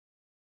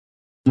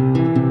Hi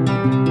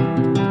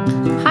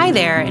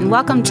there, and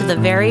welcome to the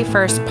very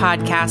first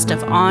podcast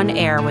of On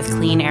Air with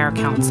Clean Air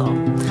Council.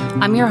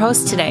 I'm your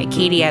host today,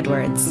 Katie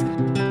Edwards.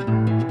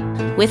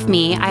 With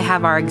me, I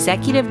have our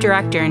Executive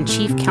Director and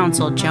Chief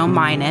Counsel, Joe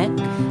Minot,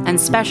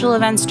 and Special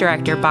Events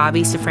Director,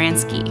 Bobby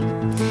Safransky.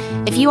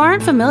 If you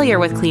aren't familiar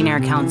with Clean Air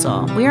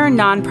Council, we are a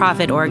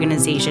nonprofit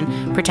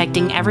organization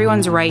protecting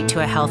everyone's right to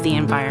a healthy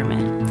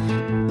environment.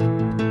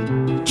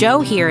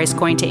 Joe here is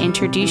going to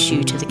introduce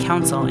you to the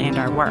council and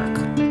our work.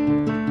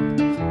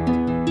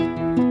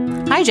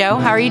 Hi, Joe.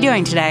 How are you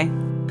doing today?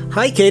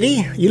 Hi,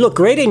 Katie. You look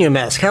great in your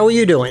mask. How are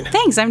you doing?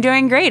 Thanks. I'm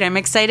doing great. I'm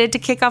excited to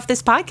kick off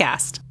this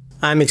podcast.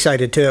 I'm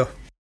excited, too.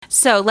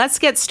 So let's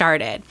get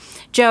started.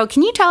 Joe,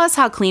 can you tell us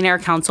how Clean Air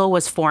Council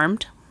was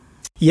formed?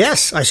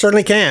 Yes, I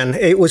certainly can.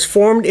 It was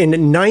formed in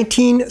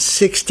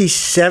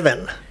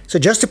 1967. So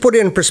just to put it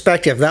in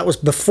perspective, that was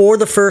before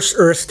the first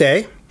Earth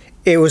Day.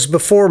 It was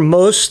before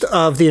most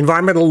of the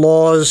environmental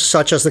laws,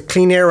 such as the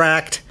Clean Air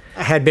Act,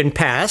 had been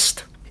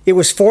passed. It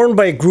was formed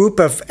by a group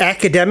of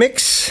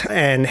academics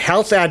and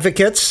health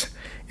advocates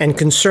and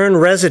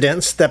concerned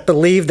residents that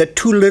believed that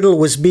too little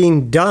was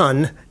being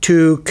done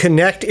to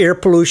connect air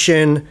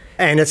pollution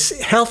and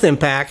its health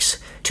impacts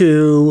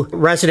to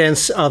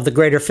residents of the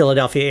greater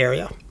Philadelphia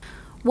area.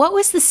 What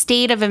was the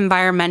state of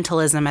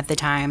environmentalism at the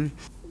time?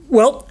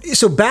 Well,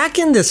 so back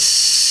in the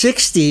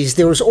 60s,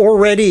 there was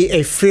already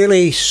a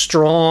fairly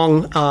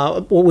strong,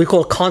 what we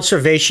call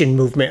conservation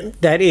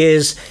movement, that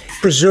is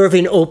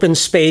preserving open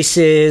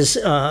spaces,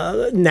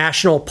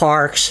 national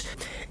parks,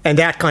 and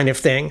that kind of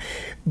thing.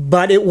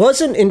 But it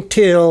wasn't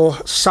until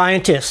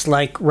scientists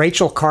like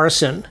Rachel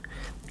Carson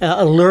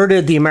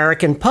alerted the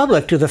American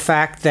public to the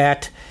fact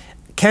that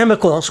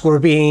chemicals were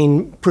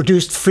being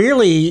produced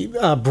fairly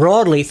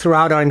broadly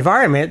throughout our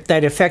environment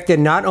that affected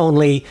not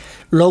only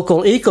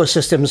local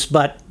ecosystems,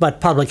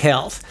 but public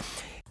health.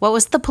 What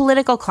was the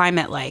political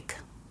climate like?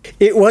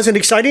 It was an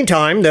exciting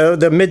time.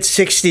 The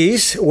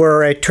mid-'60s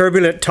were a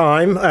turbulent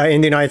time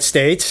in the United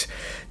States.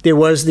 There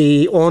was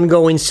the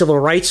ongoing civil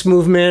rights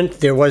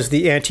movement. There was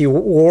the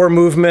anti-war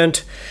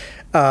movement.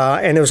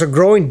 And there was a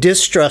growing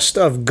distrust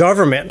of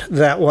government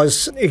that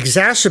was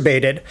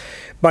exacerbated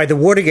by the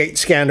Watergate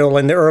scandal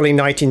in the early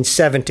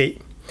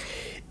 1970s.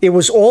 It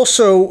was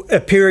also a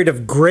period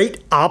of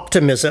great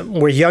optimism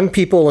where young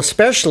people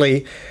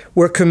especially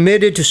were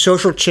committed to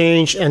social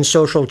change and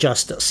social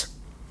justice.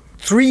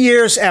 3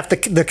 years after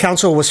the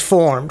council was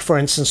formed, for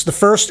instance, the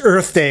first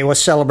Earth Day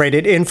was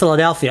celebrated in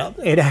Philadelphia.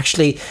 It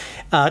actually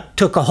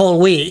took a whole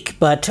week,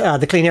 but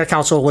the Clean Air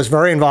Council was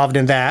very involved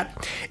in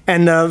that.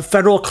 And the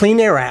Federal Clean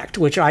Air Act,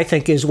 which I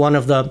think is one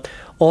of the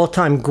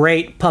all-time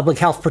great public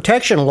health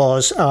protection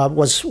laws,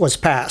 was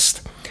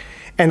passed.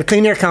 And the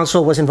Clean Air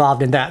Council was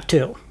involved in that,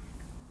 too.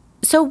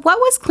 So what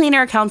was Clean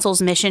Air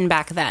Council's mission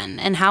back then,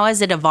 and how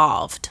has it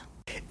evolved?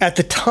 At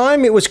the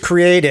time it was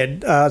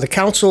created, the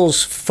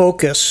council's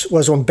focus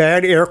was on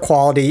bad air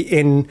quality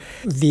in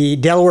the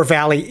Delaware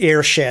Valley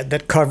airshed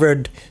that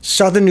covered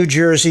southern New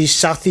Jersey,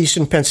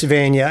 southeastern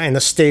Pennsylvania, and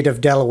the state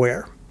of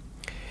Delaware.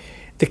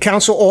 The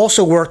council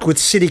also worked with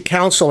City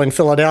Council in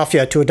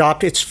Philadelphia to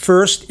adopt its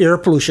first air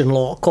pollution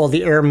law called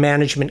the Air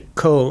Management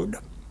Code.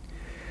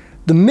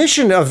 The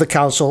mission of the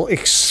council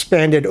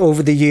expanded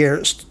over the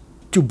years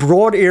to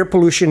broad air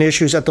pollution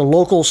issues at the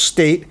local,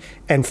 state,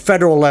 and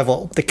federal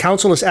level. The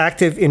council is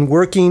active in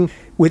working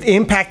with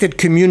impacted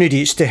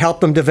communities to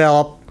help them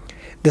develop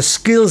the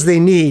skills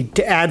they need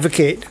to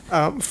advocate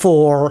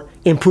for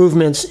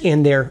improvements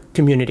in their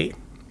community.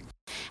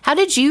 How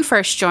did you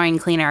first join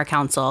Clean Air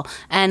Council,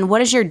 and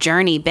what has your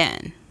journey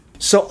been?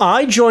 So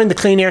I joined the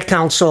Clean Air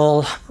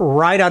Council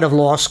right out of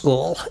law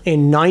school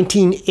in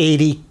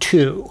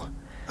 1982.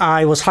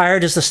 I was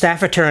hired as the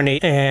staff attorney,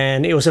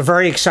 and it was a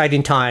very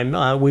exciting time.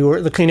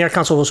 The Clean Air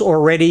Council was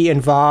already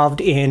involved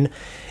in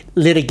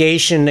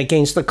litigation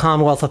against the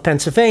Commonwealth of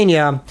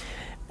Pennsylvania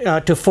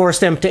to force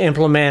them to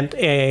implement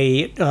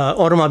a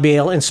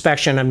automobile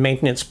inspection and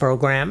maintenance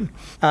program.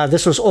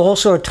 This was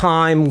also a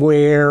time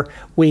where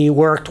we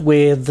worked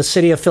with the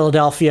city of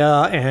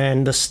Philadelphia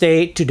and the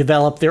state to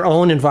develop their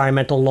own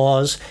environmental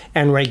laws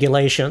and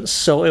regulations.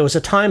 So it was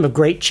a time of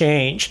great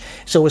change.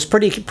 So it was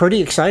pretty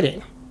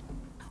exciting.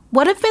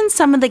 What have been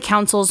some of the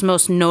council's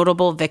most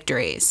notable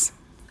victories?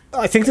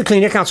 I think the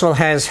Clean Air Council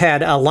has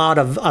had a lot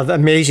of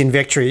amazing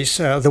victories.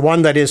 The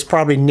one that is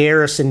probably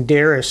nearest and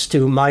dearest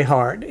to my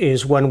heart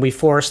is when we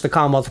forced the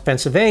Commonwealth of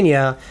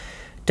Pennsylvania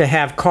to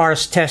have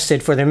cars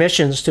tested for their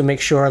emissions to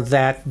make sure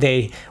that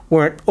they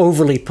weren't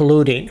overly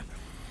polluting.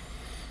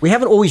 We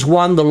haven't always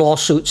won the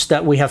lawsuits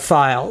that we have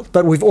filed,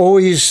 but we've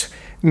always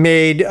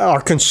made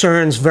our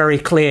concerns very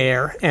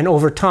clear, and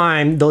over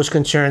time those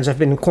concerns have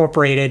been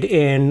incorporated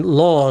in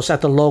laws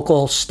at the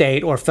local,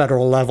 state, or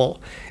federal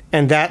level,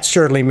 and that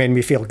certainly made me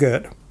feel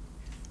good.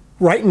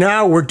 Right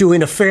now we're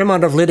doing a fair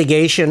amount of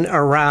litigation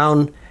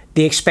around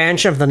the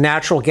expansion of the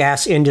natural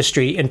gas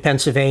industry in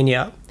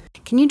Pennsylvania.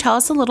 Can you tell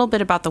us a little bit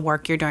about the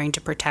work you're doing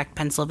to protect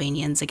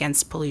Pennsylvanians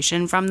against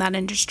pollution from that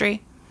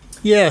industry?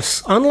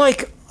 Yes,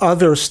 unlike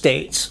other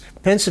states,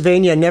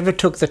 Pennsylvania never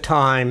took the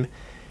time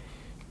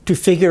to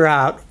figure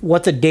out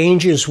what the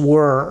dangers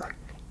were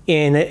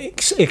in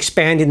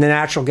expanding the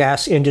natural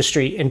gas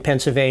industry in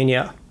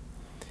Pennsylvania.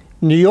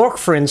 New York,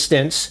 for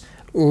instance,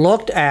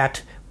 looked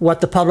at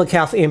what the public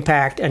health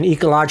impact and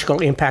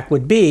ecological impact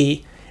would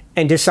be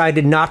and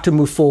decided not to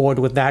move forward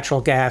with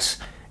natural gas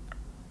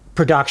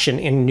production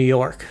in New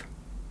York.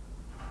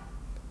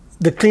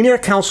 The Clean Air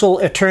Council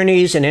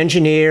attorneys and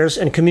engineers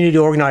and community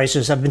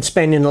organizers have been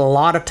spending a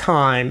lot of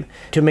time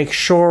to make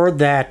sure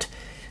that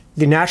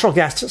the natural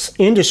gas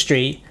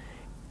industry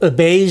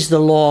obeys the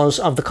laws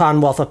of the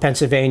Commonwealth of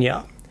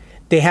Pennsylvania.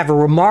 They have a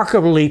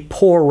remarkably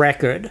poor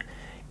record,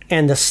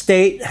 and the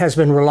state has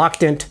been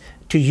reluctant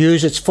to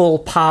use its full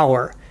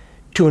power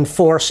to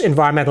enforce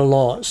environmental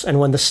laws. And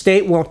when the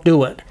state won't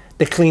do it,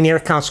 the Clean Air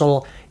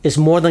Council is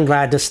more than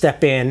glad to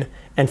step in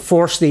and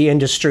force the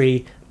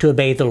industry to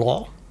obey the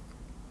law.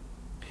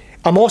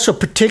 I'm also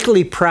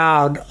particularly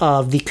proud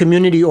of the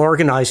community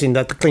organizing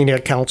that the Clean Air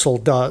Council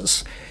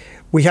does.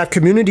 We have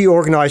community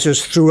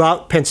organizers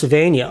throughout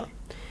Pennsylvania,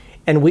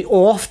 and we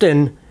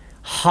often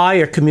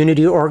hire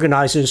community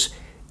organizers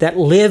that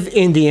live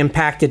in the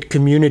impacted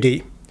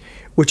community,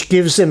 which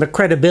gives them a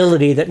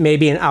credibility that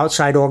maybe an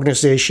outside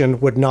organization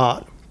would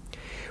not.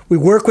 We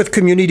work with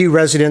community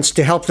residents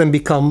to help them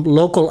become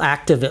local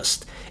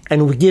activists,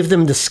 and we give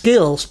them the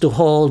skills to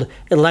hold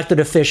elected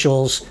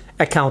officials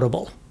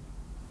accountable.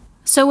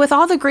 So with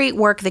all the great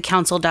work the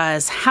council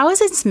does, how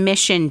has its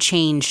mission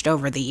changed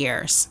over the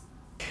years?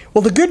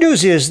 Well, the good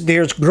news is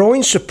there's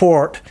growing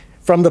support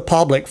from the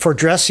public for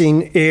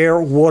addressing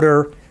air,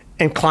 water,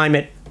 and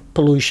climate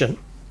pollution.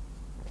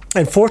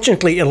 And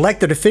fortunately,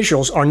 elected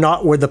officials are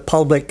not where the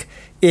public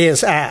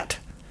is at.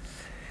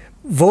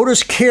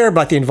 Voters care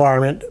about the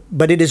environment,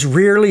 but it is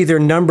rarely their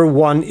number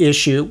one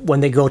issue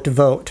when they go to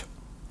vote.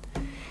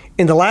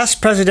 In the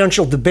last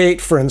presidential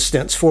debate, for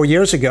instance, 4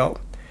 years ago,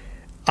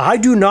 I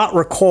do not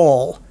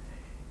recall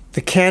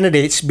the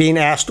candidates being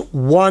asked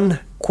one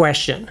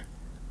question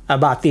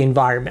about the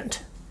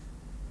environment.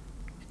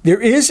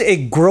 There is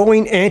a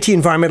growing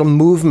anti-environmental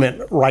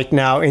movement right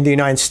now in the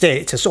United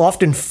States. It's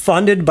often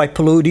funded by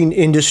polluting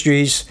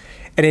industries,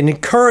 and it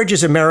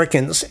encourages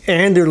Americans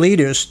and their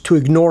leaders to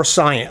ignore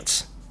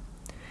science.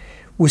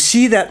 We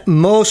see that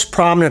most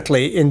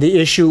prominently in the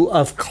issue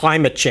of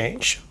climate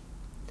change.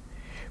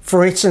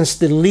 For instance,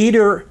 the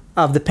leader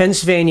of the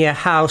Pennsylvania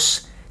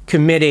House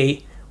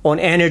Committee on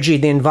Energy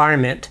and the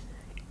Environment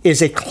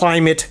is a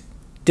climate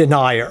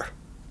denier.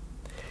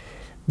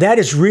 That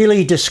is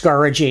really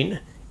discouraging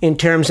in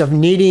terms of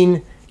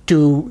needing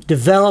to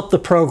develop the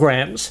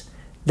programs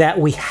that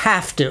we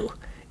have to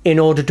in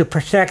order to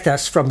protect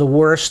us from the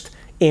worst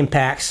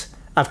impacts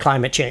of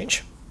climate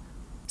change.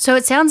 So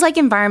it sounds like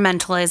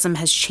environmentalism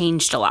has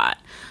changed a lot.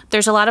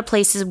 There's a lot of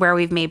places where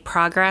we've made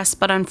progress,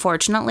 but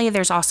unfortunately,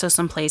 there's also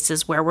some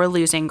places where we're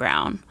losing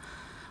ground.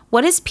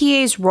 What is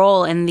PA's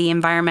role in the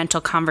environmental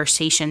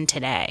conversation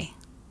today?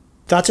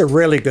 That's a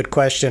really good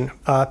question.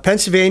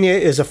 Pennsylvania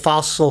is a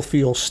fossil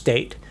fuel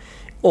state.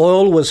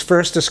 Oil was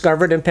first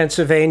discovered in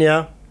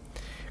Pennsylvania.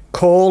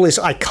 Coal is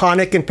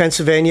iconic in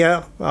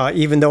Pennsylvania,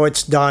 even though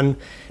it's done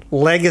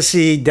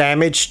legacy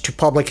damage to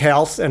public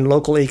health and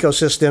local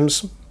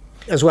ecosystems,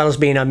 as well as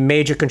being a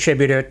major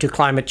contributor to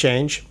climate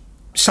change.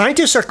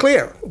 Scientists are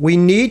clear. We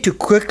need to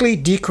quickly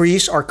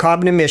decrease our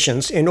carbon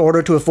emissions in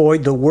order to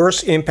avoid the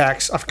worst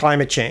impacts of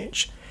climate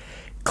change.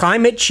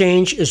 Climate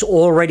change is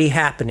already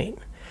happening.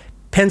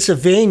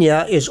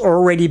 Pennsylvania is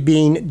already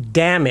being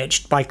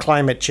damaged by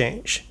climate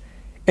change.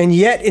 And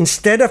yet,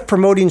 instead of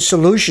promoting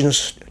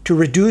solutions to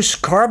reduce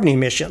carbon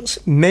emissions,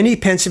 many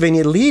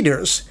Pennsylvania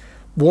leaders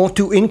want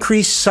to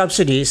increase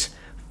subsidies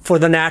for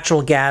the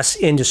natural gas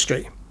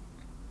industry.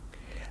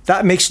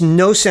 That makes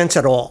no sense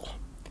at all.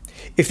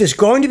 If there's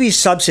going to be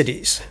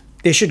subsidies,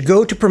 they should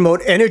go to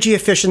promote energy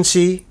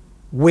efficiency,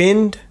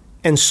 wind,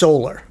 and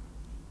solar.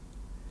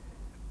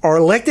 Our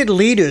elected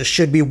leaders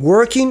should be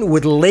working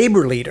with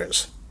labor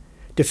leaders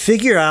to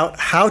figure out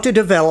how to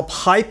develop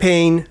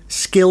high-paying,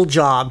 skilled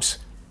jobs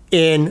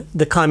in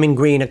the coming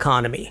green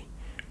economy.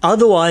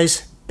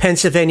 Otherwise,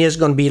 Pennsylvania is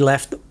going to be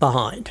left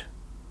behind.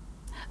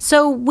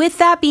 So with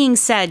that being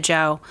said,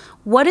 Joe,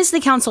 what is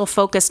the council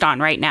focused on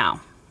right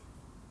now?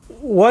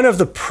 One of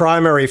the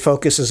primary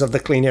focuses of the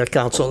Clean Air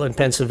Council in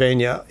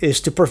Pennsylvania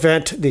is to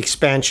prevent the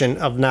expansion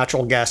of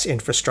natural gas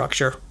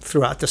infrastructure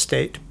throughout the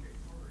state.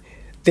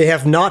 They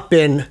have not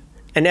been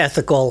an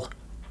ethical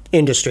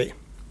industry.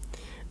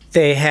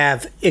 They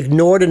have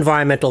ignored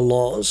environmental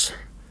laws.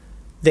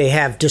 They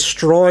have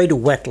destroyed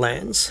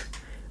wetlands.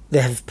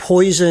 They have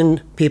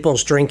poisoned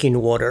people's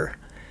drinking water.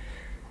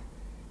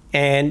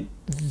 And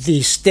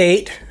the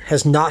state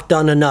has not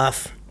done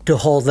enough to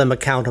hold them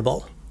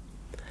accountable.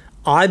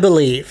 I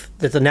believe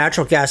that the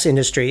natural gas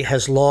industry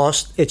has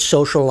lost its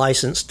social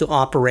license to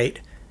operate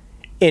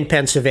in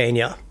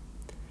Pennsylvania,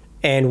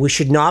 and we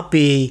should not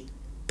be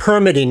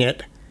permitting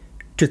it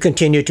to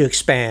continue to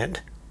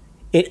expand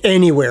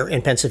anywhere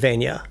in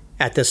Pennsylvania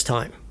at this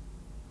time.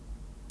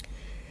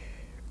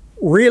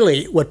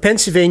 Really, what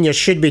Pennsylvania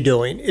should be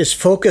doing is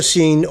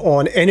focusing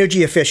on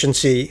energy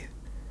efficiency,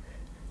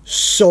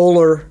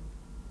 solar,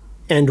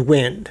 and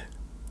wind,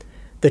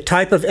 the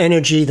type of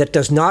energy that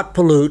does not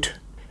pollute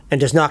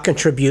and does not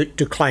contribute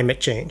to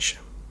climate change.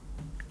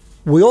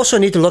 We also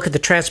need to look at the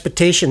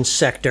transportation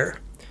sector,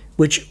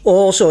 which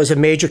also is a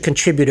major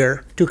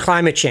contributor to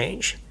climate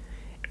change,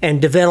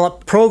 and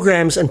develop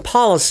programs and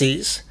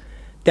policies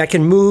that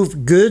can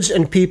move goods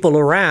and people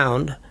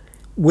around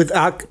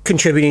without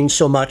contributing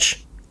so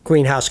much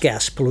greenhouse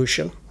gas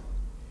pollution.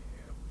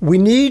 We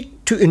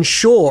need to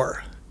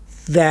ensure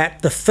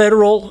that the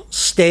federal,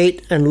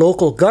 state, and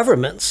local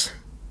governments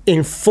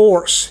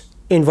enforce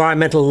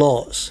environmental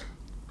laws.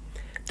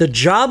 The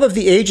job of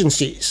the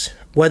agencies,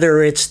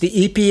 whether it's the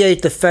EPA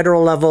at the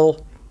federal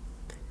level,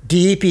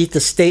 DEP at the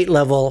state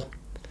level,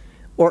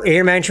 or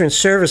Air Management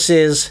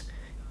Services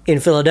in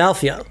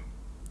Philadelphia,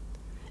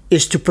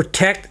 is to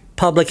protect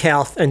public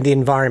health and the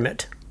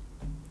environment.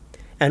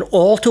 And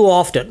all too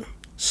often,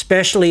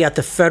 especially at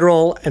the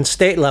federal and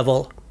state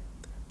level,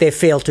 they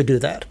fail to do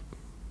that.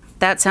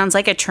 That sounds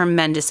like a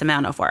tremendous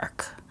amount of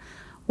work.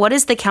 What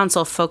is the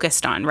council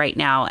focused on right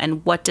now,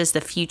 and what does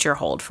the future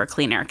hold for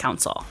Clean Air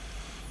Council?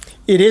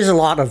 It is a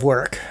lot of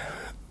work,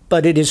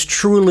 but it is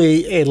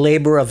truly a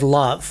labor of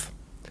love.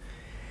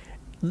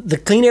 The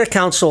Clean Air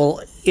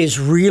Council is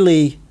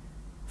really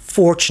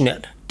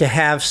fortunate to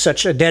have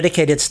such a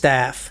dedicated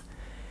staff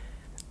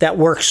that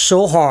works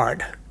so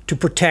hard to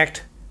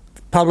protect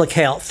public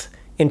health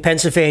in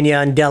Pennsylvania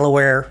and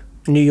Delaware,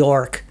 New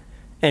York,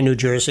 and New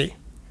Jersey.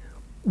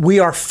 We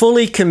are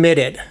fully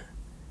committed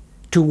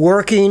to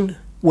working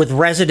with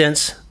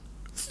residents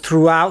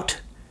throughout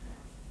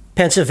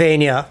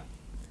Pennsylvania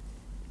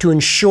to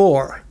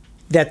ensure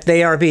that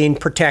they are being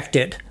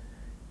protected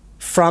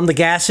from the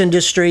gas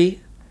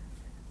industry,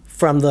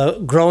 from the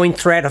growing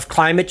threat of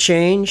climate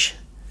change,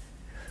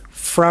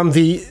 from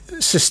the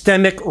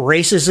systemic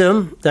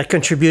racism that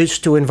contributes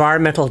to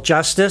environmental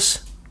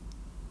justice.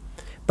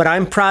 But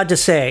I'm proud to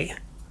say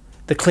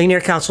the Clean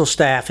Air Council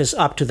staff is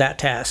up to that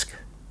task,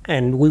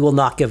 and we will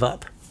not give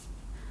up.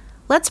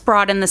 Let's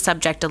broaden the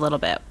subject a little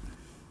bit.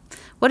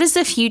 What is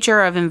the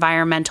future of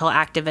environmental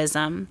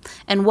activism,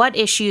 and what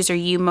issues are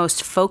you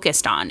most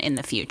focused on in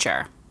the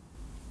future?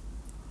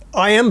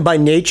 I am by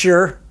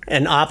nature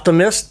an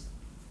optimist,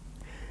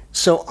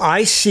 so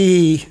I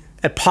see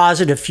a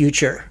positive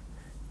future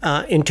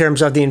in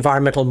terms of the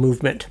environmental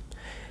movement.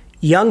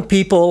 Young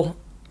people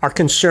are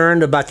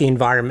concerned about the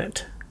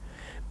environment.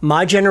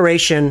 My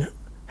generation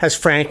has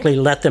frankly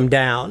let them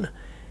down,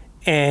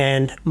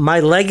 and my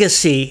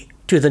legacy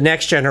to the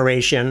next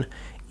generation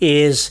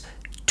is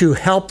to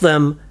help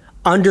them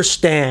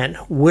understand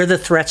where the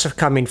threats are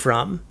coming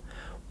from,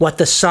 what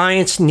the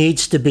science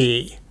needs to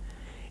be,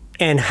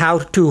 and how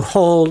to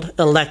hold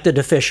elected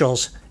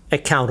officials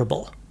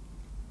accountable.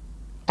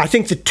 I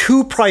think the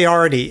two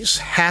priorities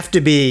have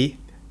to be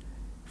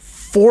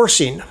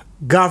forcing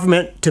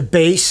government to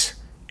base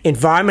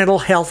environmental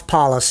health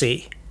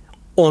policy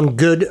on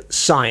good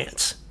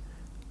science.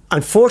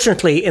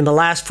 Unfortunately, in the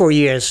last 4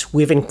 years,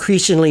 we've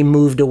increasingly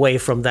moved away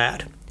from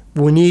that.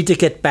 We need to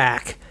get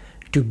back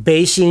to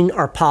basing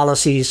our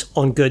policies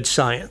on good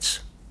science.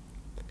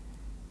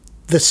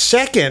 The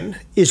second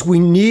is we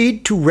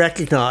need to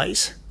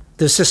recognize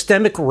the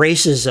systemic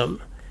racism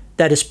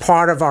that is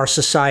part of our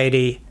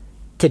society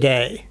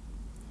today.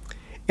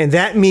 And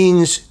that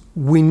means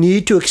we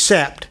need to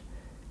accept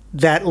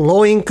that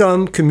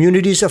low-income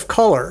communities of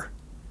color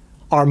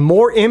are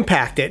more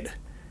impacted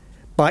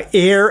by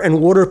air and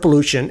water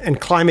pollution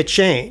and climate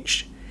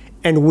change,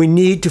 and we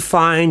need to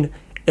find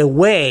a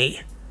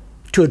way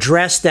to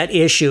address that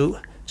issue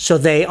so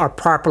they are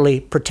properly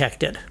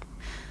protected.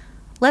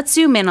 Let's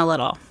zoom in a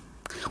little.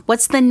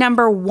 What's the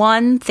number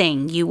one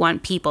thing you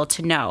want people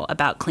to know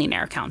about Clean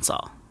Air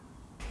Council?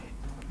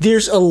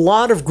 There's a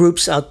lot of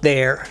groups out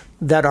there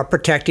that are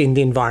protecting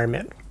the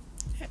environment.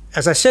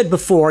 As I said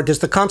before, there's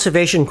the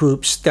conservation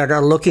groups that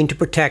are looking to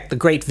protect the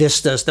great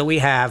vistas that we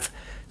have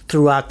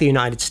throughout the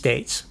United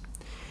States.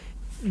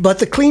 But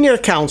the Clean Air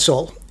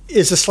Council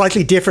is a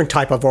slightly different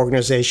type of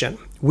organization.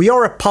 We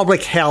are a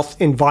public health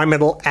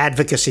environmental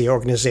advocacy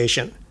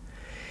organization.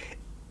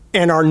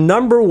 And our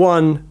number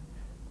one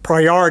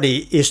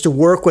priority is to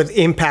work with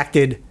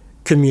impacted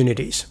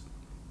communities.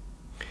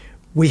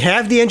 We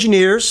have the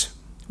engineers,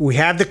 we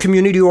have the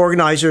community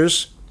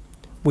organizers,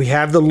 we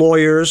have the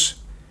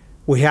lawyers,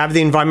 we have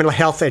the environmental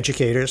health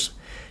educators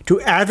to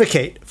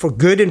advocate for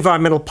good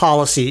environmental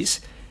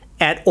policies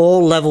at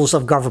all levels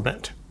of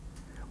government.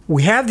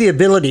 We have the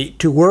ability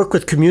to work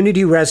with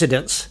community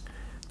residents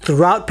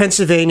throughout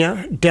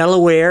Pennsylvania,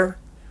 Delaware,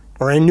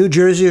 or in New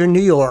Jersey or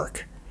New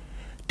York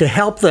to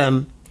help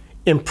them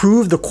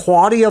improve the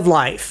quality of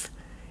life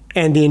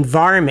and the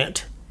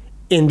environment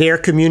in their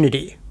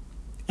community.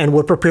 And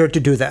we're prepared to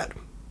do that.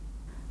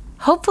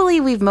 Hopefully,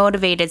 we've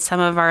motivated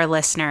some of our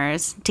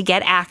listeners to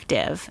get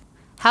active.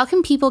 How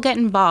can people get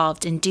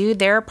involved and do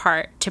their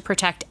part to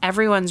protect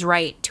everyone's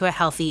right to a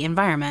healthy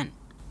environment?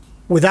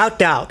 Without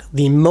doubt,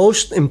 the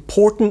most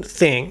important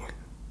thing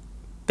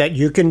that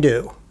you can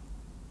do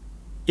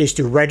is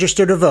to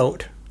register to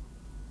vote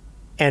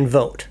and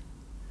vote.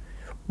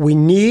 We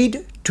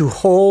need to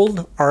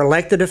hold our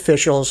elected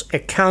officials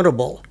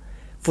accountable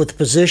for the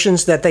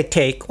positions that they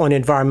take on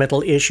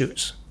environmental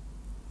issues.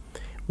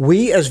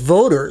 We as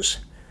voters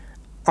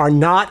are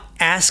not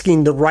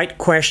asking the right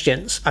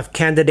questions of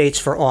candidates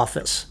for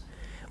office.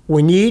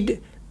 We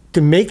need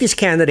to make these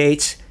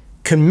candidates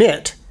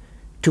commit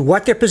to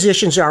what their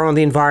positions are on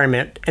the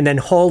environment and then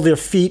hold their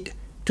feet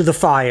to the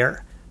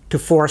fire to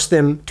force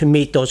them to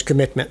meet those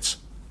commitments.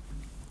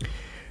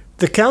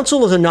 The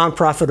council is a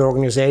nonprofit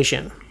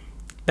organization.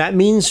 That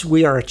means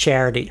we are a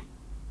charity.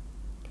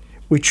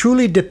 We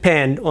truly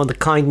depend on the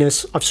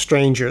kindness of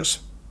strangers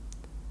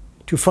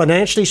to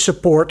financially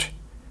support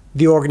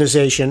the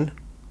organization,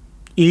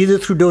 either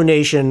through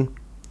donation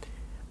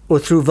or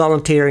through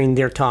volunteering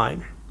their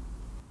time.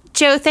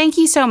 Joe, thank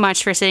you so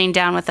much for sitting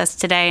down with us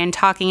today and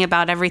talking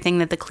about everything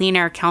that the Clean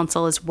Air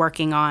Council is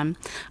working on.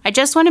 I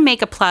just want to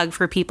make a plug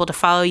for people to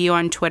follow you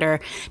on Twitter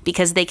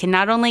because they can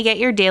not only get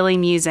your daily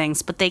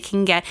musings, but they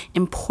can get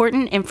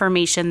important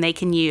information they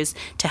can use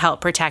to help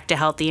protect a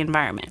healthy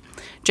environment.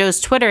 Joe's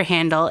Twitter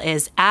handle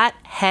is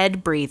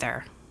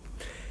 @headbreather.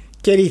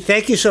 Katie,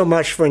 thank you so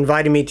much for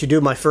inviting me to do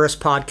my first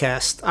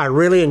podcast. I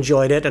really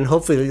enjoyed it, and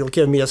hopefully you'll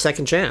give me a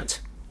second chance.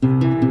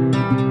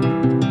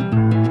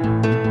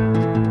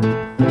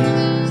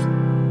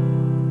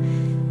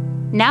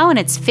 Now in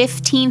its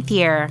 15th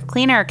year,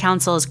 Clean Air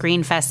Council's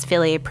Greenfest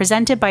Philly,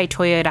 presented by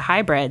Toyota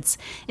Hybrids,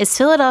 is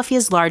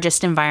Philadelphia's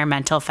largest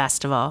environmental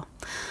festival.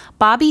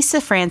 Bobby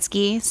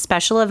Safransky,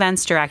 Special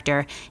Events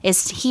Director,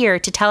 is here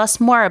to tell us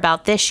more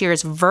about this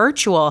year's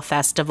virtual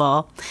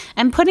festival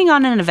and putting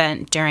on an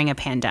event during a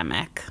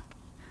pandemic.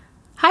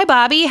 Hi,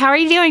 Bobby. How are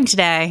you doing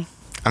today?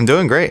 I'm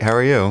doing great. How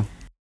are you?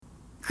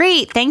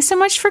 Great. Thanks so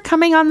much for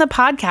coming on the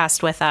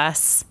podcast with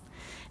us.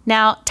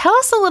 Now, tell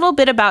us a little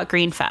bit about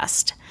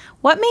Greenfest.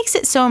 What makes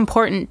it so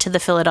important to the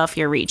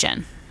Philadelphia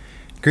region?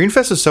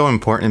 Greenfest is so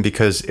important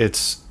because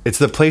it's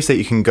the place that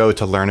you can go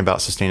to learn about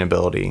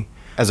sustainability.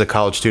 As a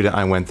college student,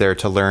 I went there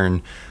to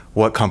learn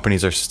what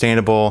companies are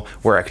sustainable,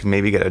 where I could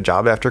maybe get a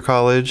job after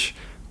college,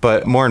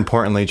 but more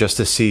importantly, just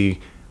to see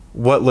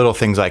what little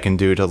things I can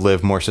do to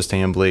live more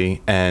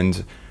sustainably.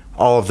 And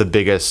all of the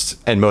biggest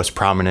and most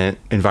prominent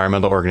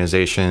environmental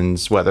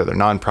organizations, whether they're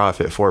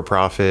nonprofit,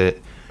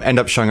 for-profit, end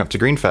up showing up to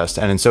Greenfest.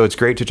 And so it's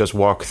great to just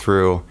walk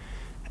through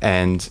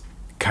and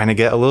kind of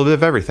get a little bit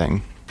of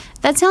everything.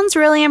 That sounds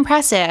really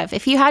impressive.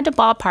 If you had to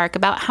ballpark,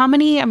 about how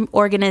many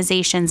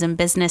organizations and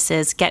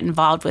businesses get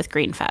involved with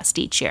Greenfest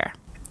each year?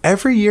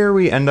 Every year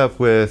we end up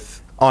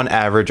with, on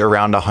average,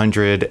 around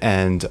 100,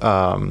 and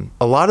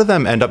a lot of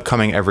them end up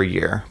coming every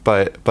year.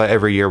 But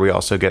every year we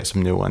also get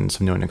some new ones,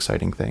 some new and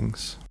exciting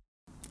things.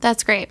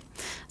 That's great.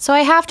 So I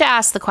have to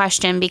ask the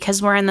question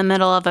because we're in the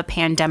middle of a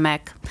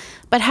pandemic.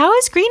 But how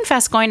is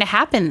Greenfest going to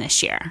happen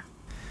this year?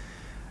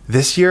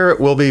 This year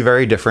will be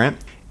very different.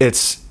 It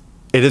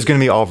is going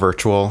to be all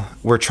virtual.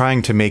 We're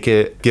trying to make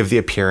it give the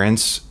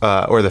appearance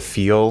or the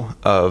feel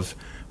of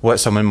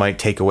what someone might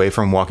take away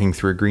from walking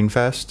through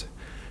Greenfest.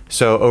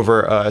 So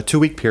over a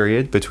 2-week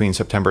period between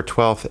September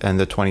 12th and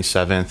the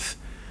 27th,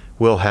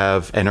 we'll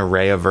have an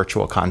array of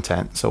virtual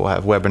content. So we'll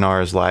have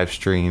webinars, live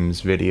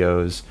streams,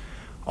 videos,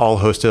 all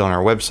hosted on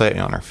our website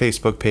and on our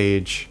Facebook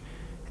page.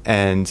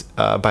 And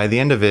by the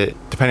end of it,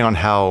 depending on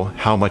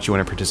how much you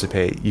want to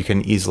participate, you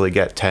can easily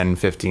get 10,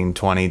 15,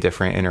 20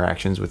 different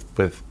interactions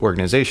with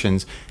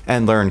organizations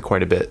and learn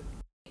quite a bit.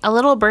 A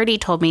little birdie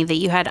told me that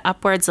you had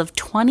upwards of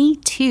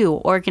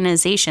 22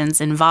 organizations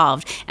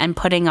involved and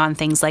putting on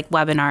things like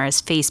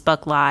webinars,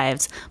 Facebook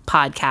Lives,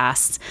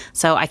 podcasts.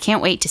 So I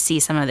can't wait to see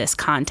some of this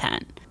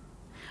content.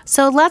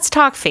 So let's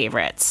talk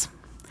favorites.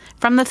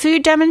 From the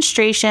food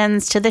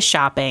demonstrations to the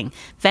shopping,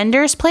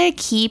 vendors play a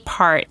key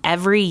part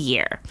every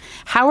year.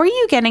 How are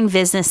you getting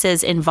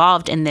businesses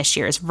involved in this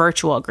year's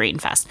virtual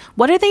Greenfest?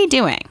 What are they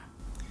doing?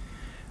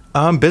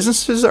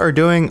 Businesses are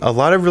doing a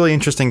lot of really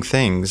interesting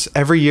things.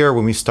 Every year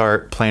when we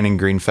start planning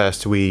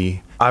Greenfest,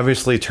 we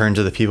obviously turn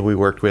to the people we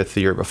worked with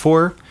the year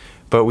before,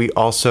 but we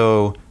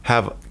also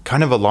have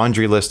kind of a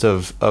laundry list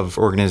of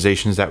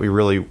organizations that we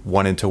really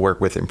wanted to work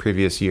with in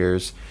previous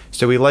years.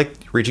 So we like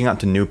reaching out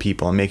to new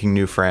people and making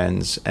new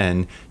friends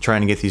and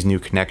trying to get these new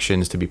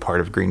connections to be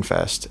part of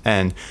Greenfest.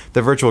 And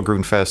the virtual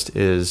Greenfest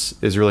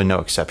is really no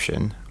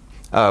exception.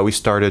 We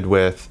started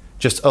with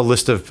just a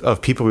list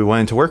of people we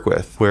wanted to work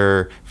with.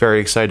 We're very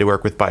excited to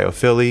work with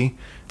BioPhilly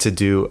to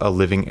do a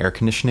living air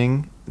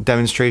conditioning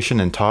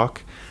demonstration and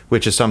talk,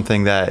 which is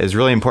something that is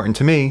really important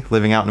to me.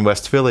 Living out in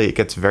West Philly, it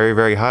gets very,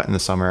 very hot in the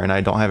summer and I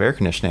don't have air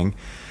conditioning.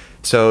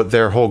 So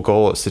their whole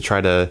goal is to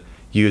try to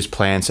use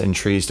plants and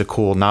trees to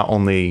cool not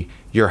only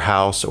your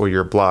house or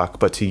your block,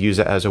 but to use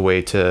it as a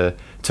way to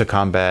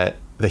combat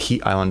the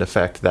heat island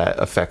effect that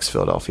affects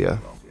Philadelphia.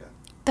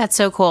 That's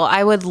so cool.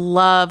 I would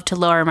love to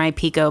lower my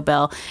Pico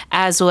bill,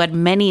 as would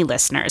many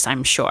listeners,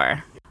 I'm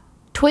sure.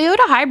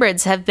 Toyota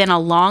Hybrids have been a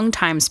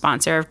long-time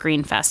sponsor of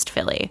Greenfest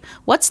Philly.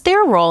 What's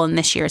their role in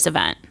this year's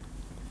event?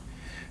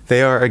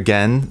 They are,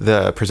 again,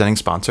 the presenting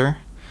sponsor.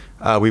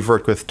 We've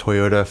worked with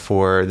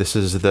Toyota this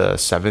is the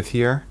 7th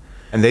year,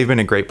 and they've been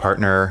a great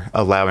partner,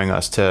 allowing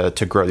us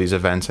to grow these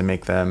events and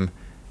make them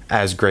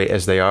as great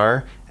as they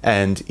are.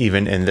 And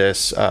even in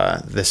this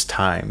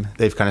time,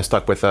 they've kind of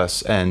stuck with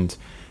us and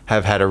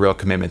have had a real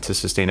commitment to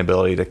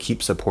sustainability to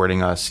keep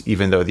supporting us,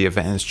 even though the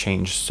event has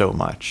changed so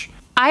much.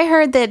 I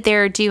heard that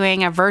they're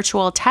doing a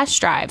virtual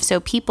test drive so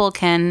people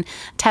can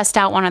test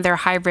out one of their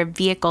hybrid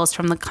vehicles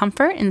from the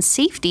comfort and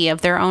safety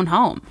of their own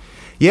home.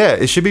 Yeah,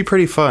 it should be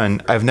pretty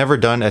fun. I've never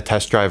done a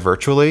test drive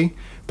virtually,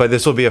 but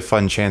this will be a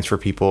fun chance for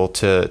people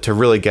to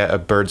really get a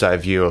bird's eye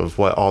view of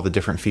what all the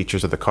different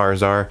features of the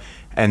cars are.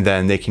 And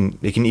then they can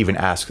even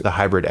ask the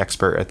hybrid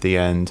expert at the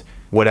end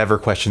whatever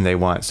question they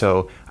want.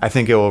 So I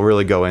think it will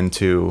really go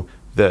into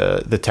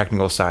the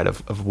technical side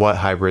of what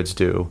hybrids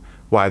do,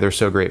 why they're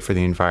so great for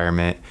the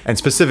environment, and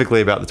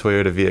specifically about the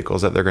Toyota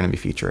vehicles that they're going to be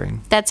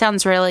featuring. That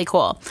sounds really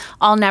cool.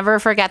 I'll never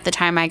forget the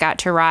time I got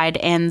to ride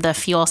in the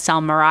fuel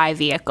cell Mirai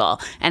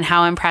vehicle and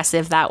how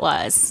impressive that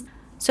was.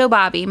 So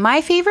Bobby,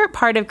 my favorite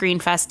part of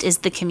GreenFest is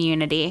the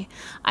community.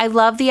 I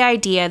love the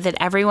idea that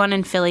everyone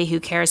in Philly who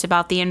cares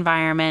about the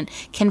environment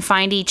can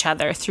find each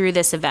other through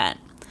this event.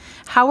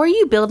 How are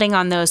you building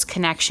on those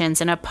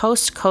connections in a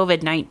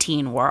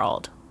post-COVID-19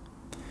 world?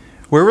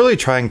 We're really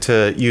trying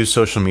to use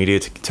social media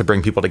to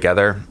bring people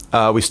together.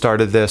 We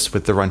started this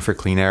with the Run for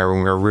Clean Air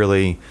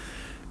when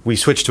we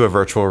switched to a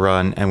virtual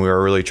run, and we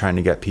were really trying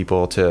to get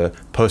people to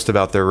post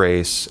about their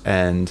race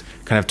and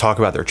kind of talk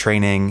about their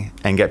training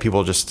and get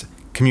people just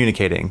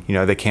communicating.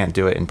 They can't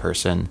do it in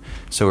person.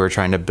 So we're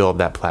trying to build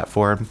that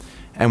platform.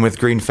 And with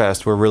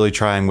GreenFest, we're really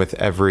trying with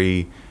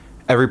every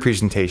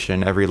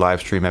presentation, every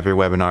live stream, every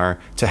webinar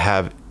to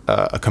have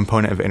a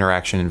component of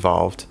interaction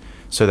involved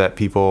so that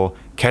people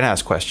can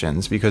ask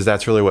questions, because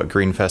that's really what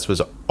GreenFest was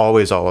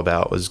always all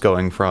about, was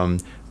going from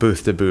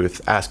booth to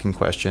booth, asking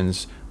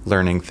questions,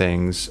 learning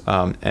things,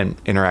 and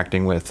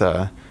interacting with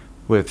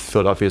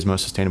Philadelphia's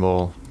most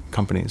sustainable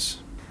companies.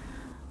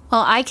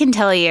 Well, I can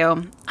tell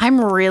you,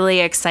 I'm really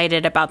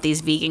excited about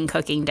these vegan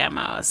cooking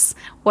demos.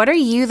 What are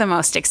you the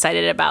most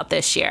excited about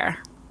this year?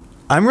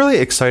 I'm really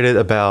excited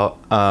about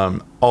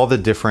all the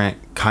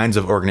different kinds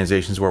of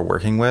organizations we're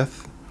working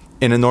with.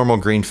 In a normal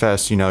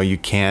GreenFest,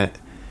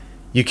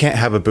 you can't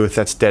have a booth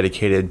that's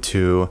dedicated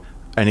to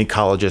an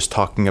ecologist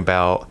talking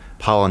about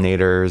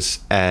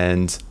pollinators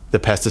and the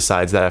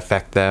pesticides that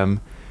affect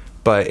them.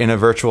 But in a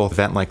virtual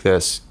event like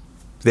this,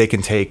 they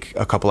can take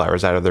a couple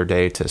hours out of their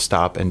day to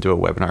stop and do a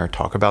webinar and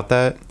talk about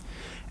that.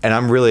 And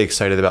I'm really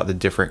excited about the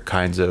different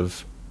kinds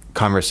of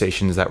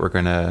conversations that we're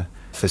going to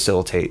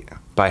facilitate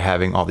by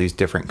having all these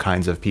different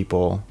kinds of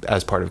people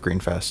as part of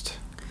GreenFest.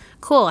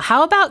 Cool.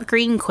 How about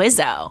Green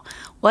Quizzo?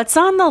 What's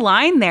on the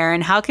line there,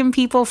 and how can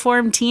people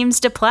form teams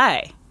to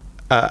play?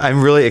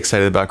 I'm really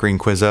excited about Green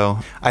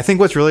Quizzo. I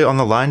think what's really on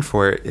the line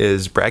for it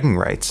is bragging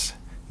rights.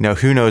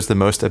 Who knows the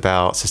most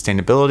about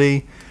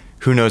sustainability?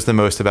 Who knows the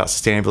most about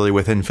sustainability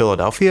within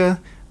Philadelphia?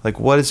 Like,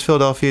 what is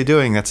Philadelphia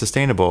doing that's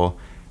sustainable?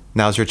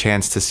 Now's your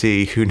chance to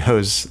see who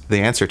knows the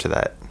answer to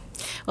that.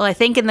 Well, I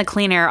think in the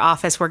Clean Air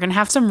office, we're going to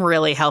have some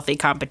really healthy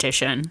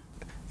competition.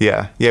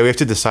 Yeah, we have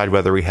to decide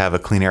whether we have a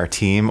Clean Air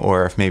team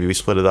or if maybe we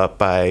split it up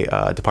by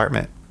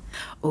department.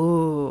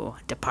 Ooh,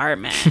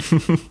 department.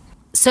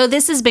 So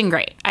this has been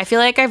great. I feel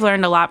like I've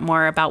learned a lot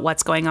more about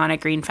what's going on at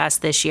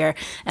GreenFest this year,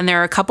 and there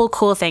are a couple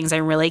cool things I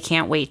really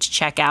can't wait to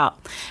check out.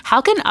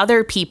 How can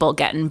other people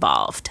get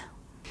involved?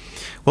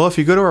 Well, if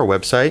you go to our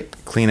website,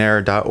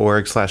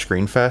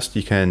 cleanair.org/greenfest,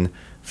 you can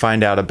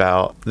find out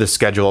about the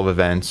schedule of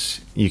events.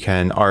 You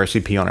can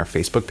RSVP on our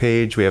Facebook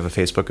page. We have a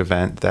Facebook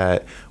event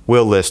that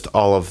will list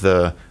all of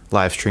the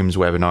live streams,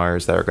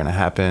 webinars that are going to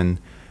happen.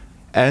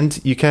 And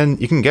you can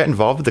get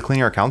involved with the Clean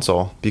Air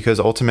Council, because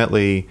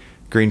ultimately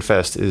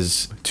GreenFest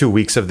is 2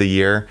 weeks of the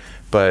year,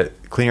 but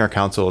Clean Air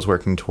Council is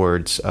working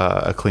towards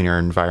a cleaner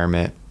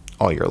environment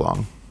all year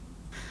long.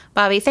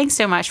 Bobby, thanks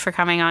so much for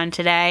coming on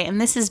today.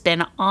 And this has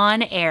been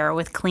On Air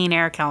with Clean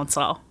Air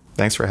Council.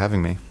 Thanks for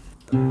having me.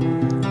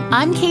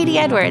 I'm Katie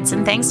Edwards,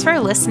 and thanks for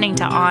listening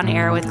to On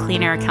Air with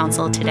Clean Air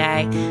Council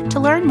today. To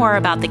learn more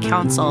about the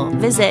council,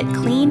 visit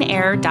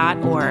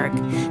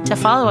cleanair.org. To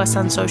follow us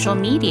on social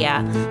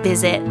media,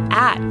 visit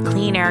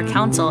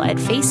 @CleanAirCouncil at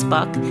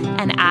Facebook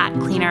and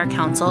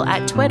 @CleanAirCouncil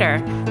at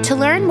Twitter. To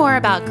learn more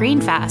about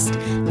GreenFest,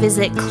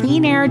 visit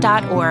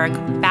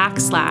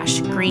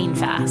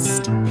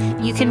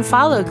cleanair.org/GreenFest. You can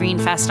follow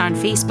GreenFest on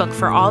Facebook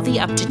for all the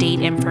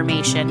up-to-date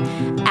information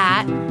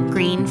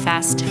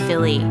 @GreenFest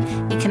Philly.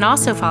 You can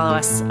also follow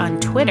us on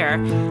Twitter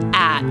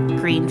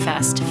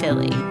 @GreenFest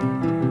Philly.